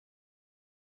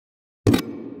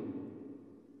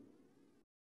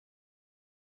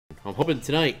I'm hoping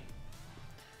tonight,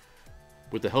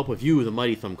 with the help of you, the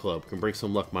Mighty Thumb Club, can bring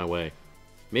some luck my way.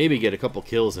 Maybe get a couple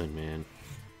kills in, man.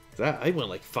 I went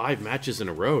like 5 matches in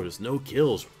a row. There's no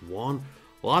kills.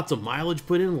 Lots of mileage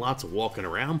put in, lots of walking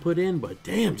around put in, but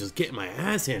damn, just getting my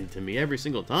ass handed to me every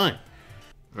single time.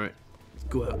 Alright, let's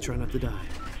go out and try not to die.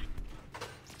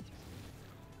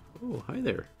 Oh, hi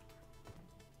there.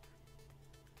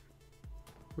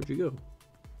 Where'd you go?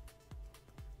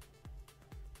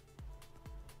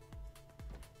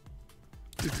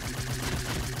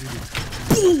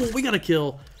 Boom! We got a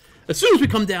kill. As soon as we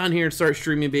come down here and start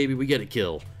streaming, baby, we get a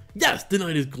kill. Yes, the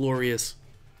night is glorious.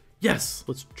 Yes,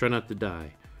 let's try not to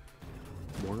die.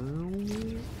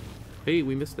 Hey,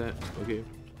 we missed that. Okay.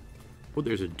 Oh,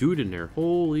 there's a dude in there.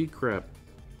 Holy crap.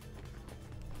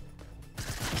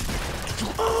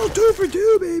 Oh, 2 for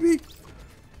 2, baby.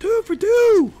 2 for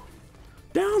 2.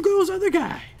 Down goes other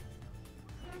guy.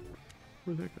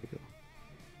 Where'd that guy go?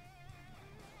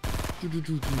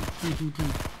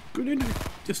 Get in there.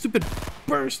 You stupid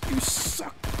burst. You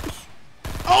suck.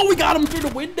 Oh, we got him through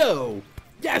the window.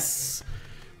 Yes.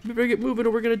 We better get moving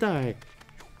or we're gonna die.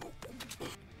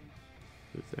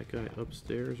 Is that guy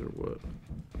upstairs or what?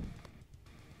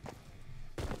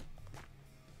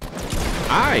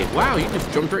 Hi! Wow, you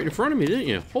just jumped right in front of me, didn't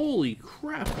you? Holy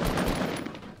crap!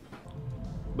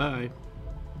 Bye.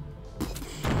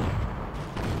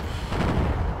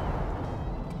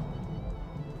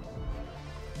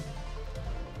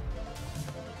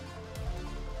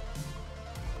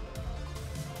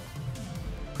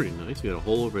 Pretty nice. We got a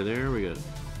hole over there. We got a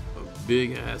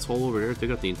big ass hole over there. They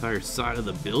got the entire side of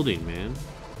the building, man.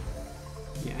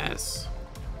 Yes.